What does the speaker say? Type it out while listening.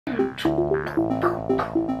What's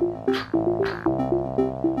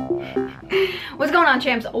going on,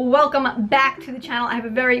 champs? Welcome back to the channel. I have a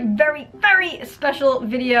very special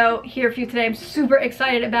video here for you today. I'm super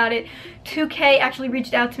excited about it. 2K actually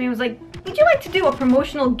reached out to me and was like, would you like to do a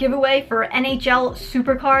promotional giveaway for NHL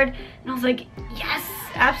SuperCard? And I was like, yes,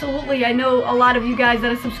 absolutely. I know a lot of you guys that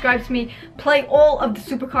have subscribed to me play all of the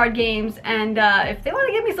SuperCard games, and if they want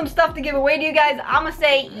to give me some stuff to give away to you guys, I'm gonna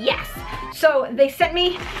say yes. So they sent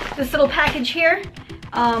me this little package here.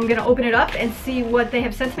 I'm gonna open it up and see what they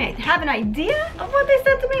have sent to me. I have an idea of what they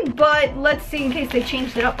sent to me, but let's see in case they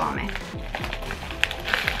changed it up on me.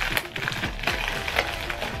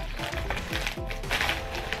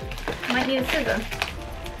 Might need a scissor.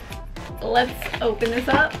 Let's open this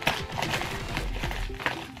up.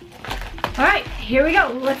 All right, here we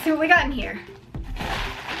go. Let's see what we got in here.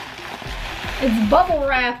 It's bubble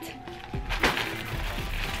wrapped.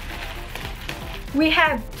 We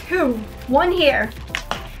have two. One here.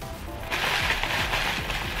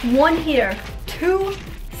 One here. Two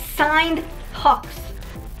signed pucks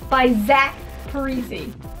by Zach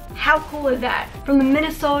Parise. How cool is that? From the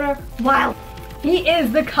Minnesota Wild. He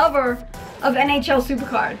is the cover of NHL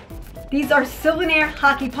SuperCard. These are Souvenir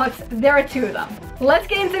hockey pucks. There are two of them. Let's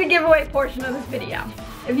get into the giveaway portion of this video.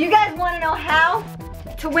 If you guys want to know how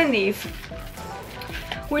to win these,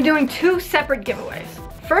 we're doing two separate giveaways.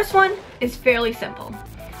 First one is fairly simple.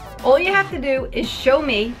 All you have to do is show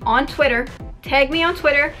me on Twitter, tag me on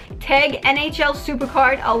Twitter, tag NHL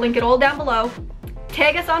SuperCard, I'll link it all down below.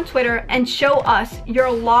 Tag us on Twitter and show us your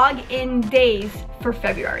login days for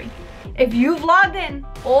February. If you've logged in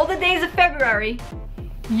all the days of February,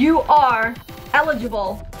 you are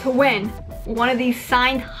eligible to win one of these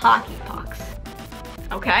signed hockey pucks,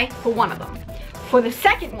 okay? For one of them. For the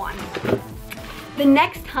second one, the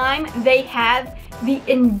next time they have the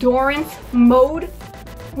endurance mode,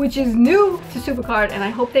 which is new to SuperCard, and I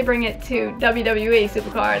hope they bring it to WWE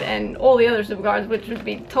SuperCard and all the other SuperCards, which would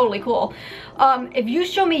be totally cool. If you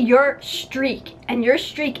show me your streak, and your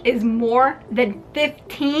streak is more than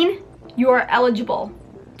 15, you are eligible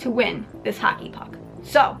to win this hockey puck.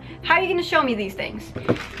 So, how are you gonna show me these things?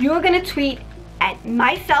 You're gonna tweet at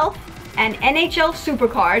myself and NHL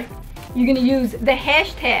SuperCard. You're gonna use the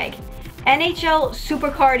hashtag NHL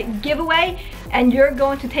SuperCard giveaway, and you're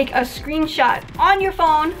going to take a screenshot on your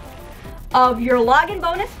phone of your login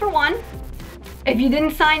bonus for one. If you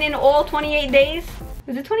didn't sign in all 28 days,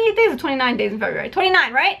 is it 28 days or 29 days in February?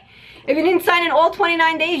 29, right? If you didn't sign in all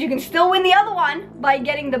 29 days, you can still win the other one by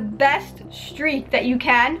getting the best streak that you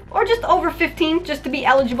can, or just over 15 just to be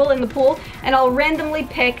eligible in the pool. And I'll randomly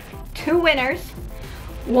pick two winners,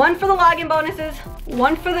 one for the login bonuses,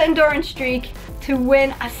 one for the endurance streak, to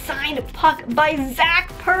win a signed puck by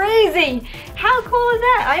Zach Parise. How cool is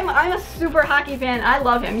that? I'm a super hockey fan. I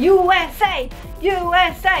love him. USA,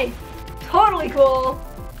 USA. Totally cool,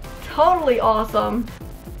 totally awesome.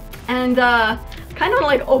 And kind of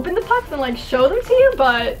like open the pucks and like show them to you,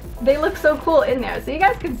 but they look so cool in there. So you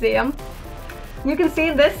guys can see them. You can see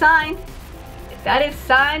this sign. That is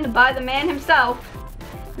signed by the man himself.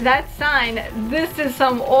 That's signed. This is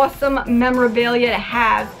some awesome memorabilia to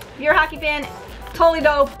have. If you're a hockey fan, totally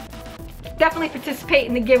dope. Definitely participate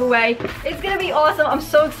in the giveaway. It's gonna be awesome. I'm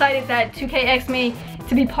so excited that 2K asked me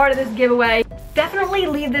to be part of this giveaway. Definitely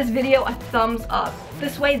leave this video a thumbs up.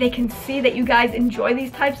 This way they can see that you guys enjoy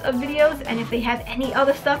these types of videos, and if they have any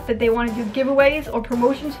other stuff that they want to do giveaways or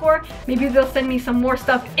promotions for, maybe they'll send me some more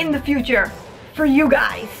stuff in the future for you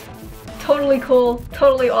guys. Totally cool,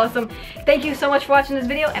 totally awesome. Thank you so much for watching this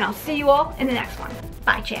video, and I'll see you all in the next one.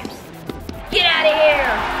 Bye, champs. Get out of here!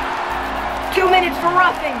 2 minutes for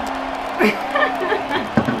roughing.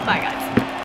 Bye, guys.